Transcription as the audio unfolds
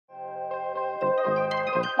Homage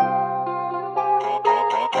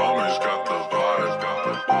got the vibes, got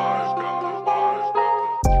the vibes, got the vibes, got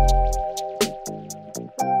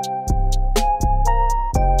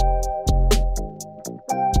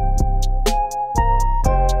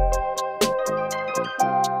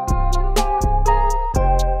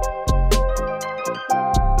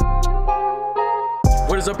the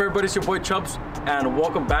What is up, everybody? It's your boy Chubbs, and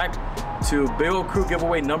welcome back to Big Ol' Crew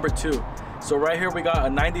giveaway number 2. So right here we got a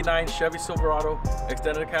 99 Chevy Silverado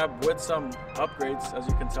extended cab with some upgrades. As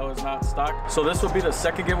you can tell, it's not stock. So this will be the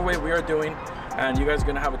second giveaway we are doing, and you guys are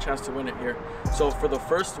gonna have a chance to win it here. So for the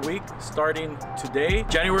first week, starting today,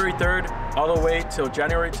 January 3rd, all the way till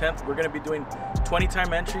January 10th, we're gonna be doing 20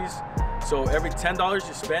 time entries. So every $10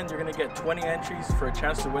 you spend, you're gonna get 20 entries for a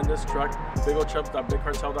chance to win this truck.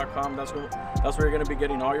 BigOldChubbs.BigCartel.com. That's where you're gonna be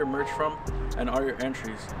getting all your merch from and all your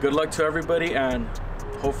entries. Good luck to everybody, and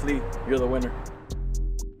hopefully you're the winner.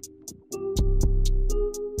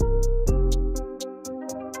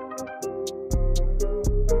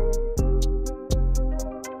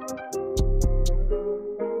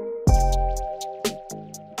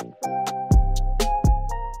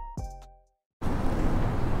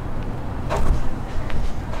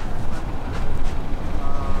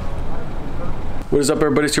 What is up,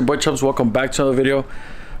 everybody? It's your boy Chubbs. Welcome back to another video.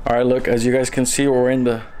 All right, look, as you guys can see, we're in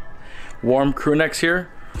the warm crew necks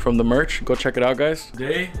here from the merch. Go check it out, guys.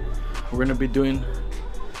 Today we're gonna be doing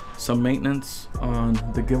some maintenance on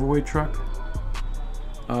the giveaway truck.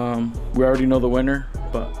 We already know the winner,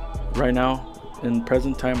 but right now in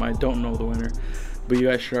present time I don't know the winner, but you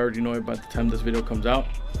guys should already know it by the time this video comes out.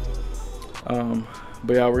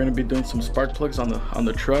 But yeah, we're gonna be doing some spark plugs on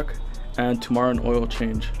the truck, and tomorrow an oil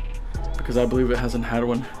change, because I believe it hasn't had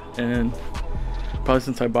one and probably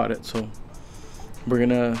since I bought it. So we're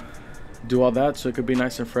gonna do all that so it could be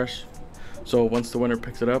nice and fresh, so once the winner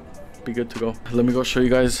picks it up, be good to go. Let me go show you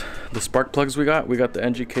guys the spark plugs we got. We got the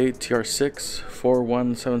NGK TR6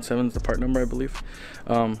 4177 is the part number, I believe.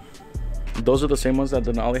 Those are the same ones that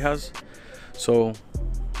Denali has, so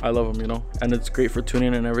I love them, you know, and it's great for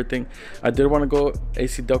tuning and everything. I did want to go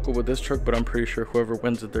AC Delco with this truck, but I'm pretty sure whoever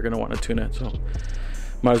wins it, they're gonna want to tune it, so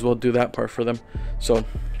might as well do that part for them. So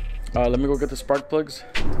let me go get the spark plugs.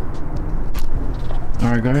 All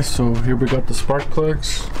right, guys, so here we got the spark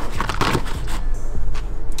plugs.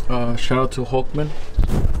 Shout out to Hulkman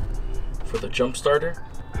for the jump starter.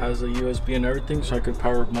 Has a USB and everything, so I could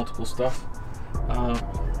power multiple stuff.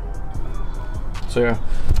 So yeah,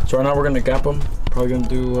 so right now we're gonna gap them. Probably gonna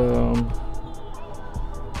do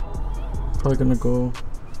go,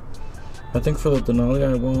 I think for the Denali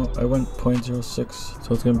I went 0.06,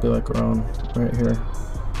 so it's gonna be like around right here.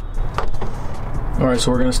 All right,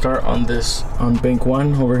 so we're gonna start on this, on bank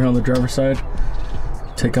 1 over here on the driver's side.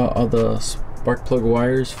 Take out all the spark plug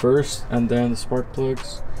wires first, and then the spark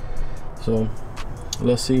plugs. So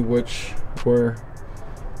let's see let's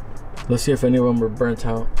see if any of them were burnt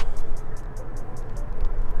out.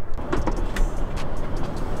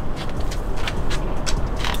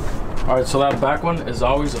 All right, so that back one is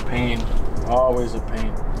always a pain,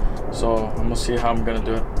 so I'm gonna see how I'm gonna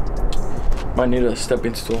do it. Might need a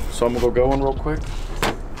stepping stool, so I'm gonna go get one real quick,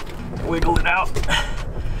 wiggle it out.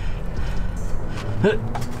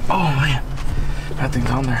 Oh man, that thing's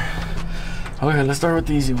on there. Okay, let's start with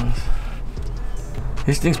the easy ones.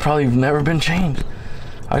 These things probably have never been changed.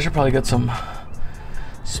 I should probably get some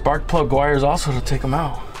spark plug wires also to take them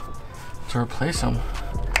out, to replace them.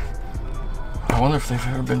 I wonder if they've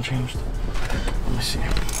ever been changed. Let me see.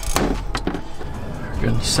 We're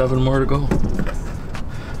getting 7 more to go.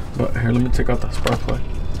 But here, let me take out the spark plug.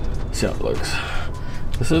 See how it looks.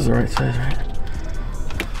 This is the right size, right?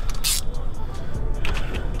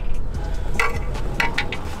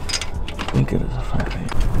 I think it is a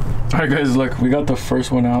 5/8. All right, guys, look, we got the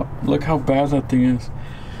first one out. Look how bad that thing is.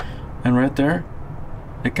 And right there,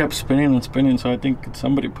 it kept spinning and spinning, so I think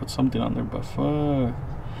somebody put something on there, but fuck.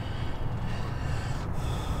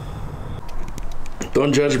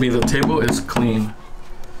 Don't judge me, the table is clean.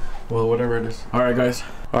 Well, whatever it is. All right, guys.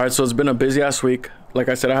 All right, so it's been a busy ass week. Like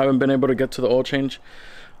I said, I haven't been able to get to the oil change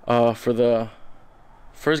for the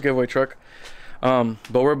first giveaway truck. But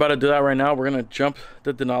we're about to do that right now. We're gonna jump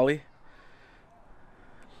the Denali.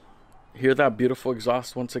 Hear that beautiful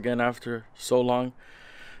exhaust once again after so long.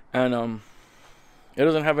 And it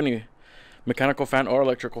doesn't have any mechanical fan or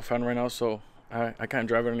electrical fan right now, so I can't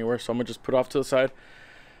drive it anywhere. So I'm gonna just put it off to the side,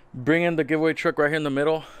 bring in the giveaway truck right here in the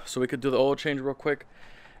middle so we could do the oil change real quick.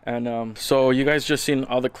 And so you guys just seen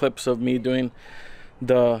all the clips of me doing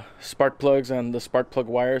the spark plugs and the spark plug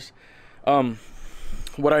wires.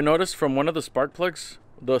 What I noticed from one of the spark plug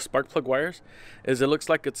wires is it looks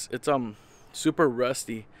like it's super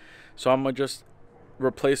rusty. So I'm gonna just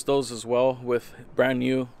replace those as well with brand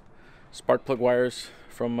new spark plug wires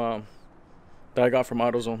from that I got from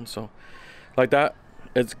AutoZone. So like that,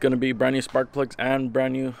 it's gonna be brand new spark plugs and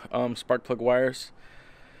brand new spark plug wires.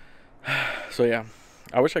 So yeah,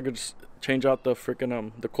 I wish I could just change out the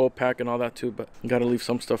freaking the coil pack and all that too, but gotta leave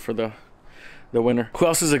some stuff for the winter. Who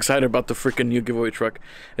else is excited about the freaking new giveaway truck?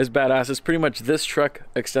 It's badass. It's pretty much this truck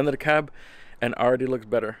extended cab and already looks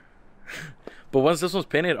better. But once this one's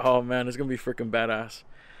painted, oh man, it's gonna be freaking badass.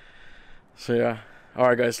 So yeah, all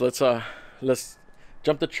right guys, let's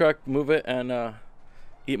jump the truck, move it, and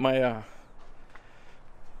eat my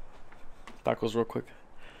tacos real quick.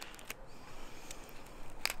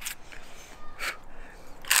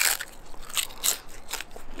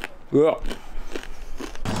 Yeah.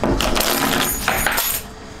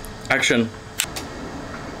 Action.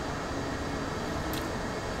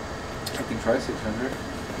 I can try 600.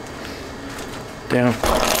 Damn.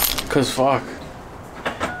 Cause fuck.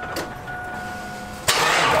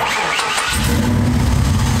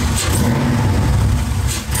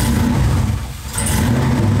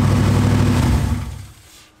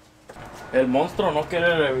 El monstruo no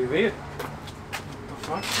quiere revivir. What the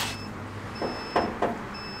fuck?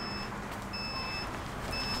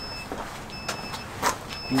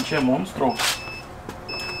 Pinche monstruo.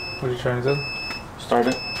 What are you trying to do? Start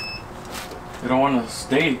it. You don't want to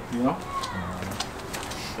stay, you know?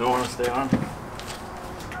 You don't want to stay on.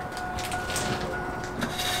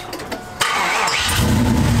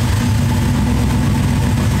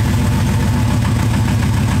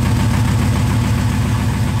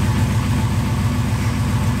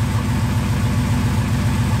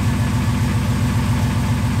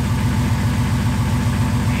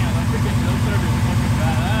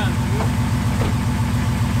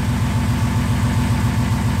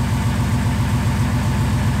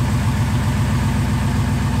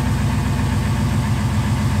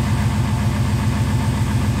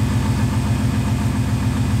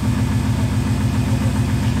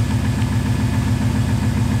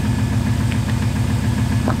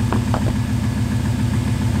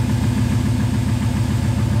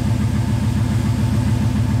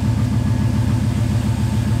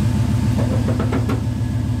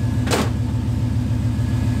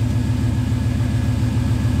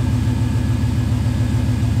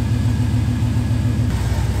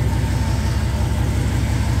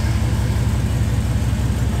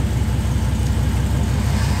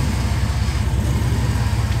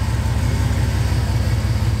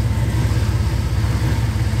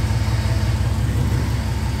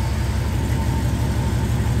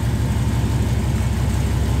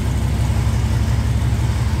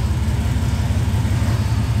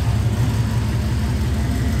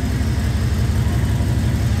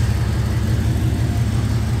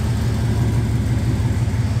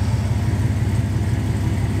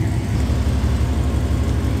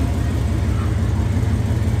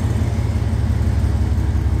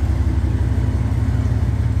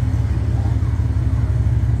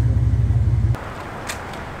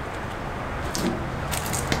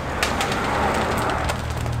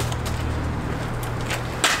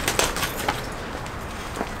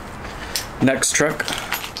 Next truck.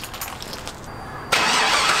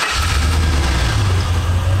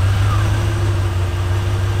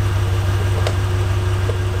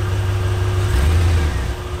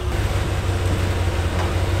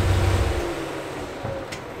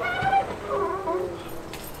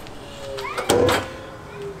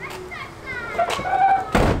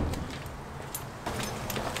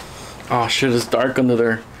 Oh shit, it's dark under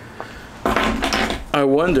there. I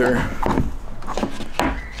wonder,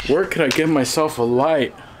 where could I get myself a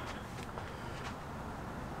light?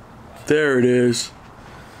 There it is.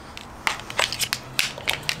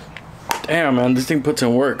 Damn man, this thing puts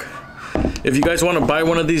in work. If you guys want to buy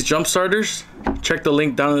one of these jump starters, check the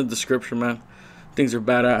link down in the description, man. Things are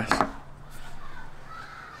badass.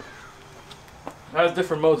 It has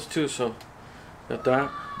different modes too, so got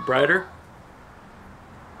that. Brighter.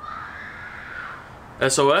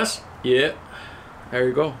 SOS? Yeah. There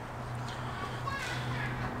you go.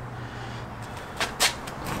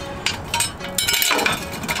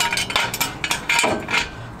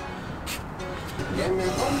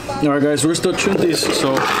 Alright guys, we're still chunties,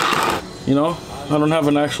 so you know, I don't have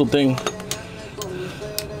an actual thing.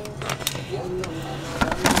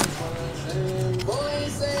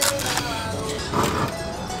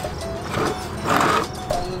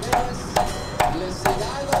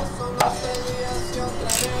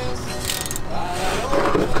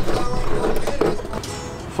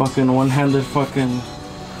 Fucking one-handed fucking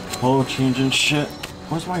oil change and shit.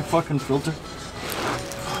 Where's my fucking filter?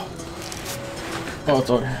 Oh, it's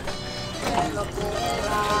over here.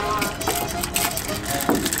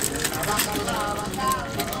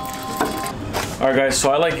 Alright guys,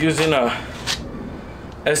 so I like using a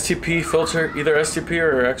STP filter, either STP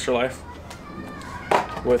or Extra Life,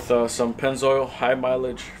 with some Pennzoil high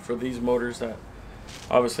mileage for these motors that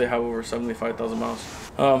obviously have over 75,000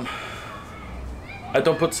 miles. I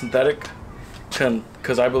don't put synthetic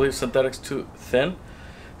because I believe synthetic's too thin,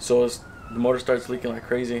 so as the motor starts leaking like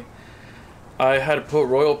crazy. I had to put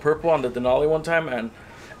Royal Purple on the Denali one time, and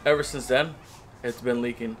ever since then it's been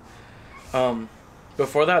leaking.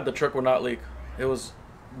 Before that, the truck would not leak. It was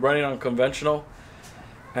running on conventional,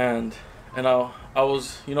 and I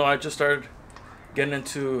was, you know, I just started getting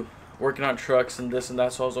into working on trucks and this and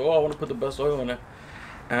that, so I was like, oh, I want to put the best oil in it.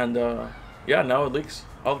 And yeah, now it leaks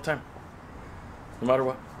all the time, no matter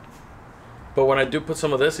what. But when I do put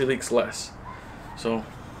some of this, it leaks less. So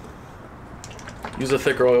use a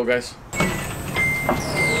thicker oil, guys.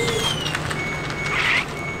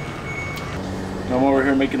 I'm over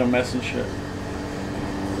here making a mess and shit.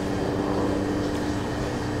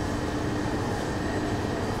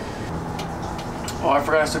 Oh, I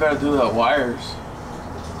forgot I still gotta do the wires.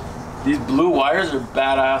 These blue wires are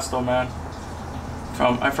badass though, man.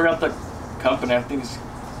 I forgot the company, I think it's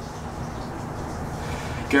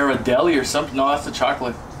Ghirardelli or something. No, that's the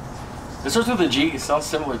chocolate. It starts with a G, it sounds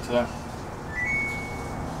similar to that.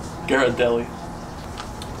 Ghirardelli.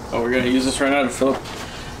 Oh, we're gonna use this right now to fill up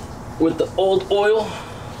with the old oil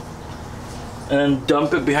and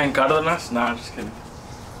dump it behind Cardenas. Nah, I'm just kidding.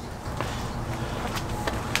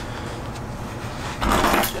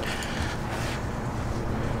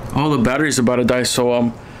 Oh, the battery's about to die, so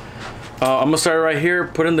I'm gonna start right here,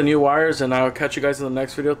 put in the new wires, and I'll catch you guys in the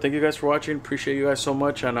next video. Thank you guys for watching. Appreciate you guys so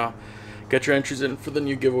much, and get your entries in for the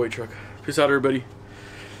new giveaway truck. Peace out, everybody.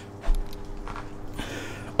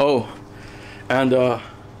 Oh, and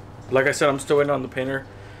like I said, I'm still waiting on the painter,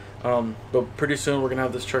 but pretty soon we're gonna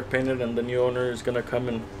have this truck painted, and the new owner is gonna come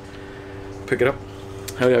and pick it up.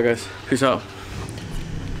 Hell yeah, guys. Peace out.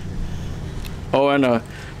 Oh, and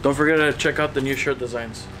don't forget to check out the new shirt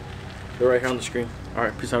designs. They're right here on the screen. All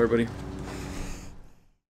right, peace out, everybody.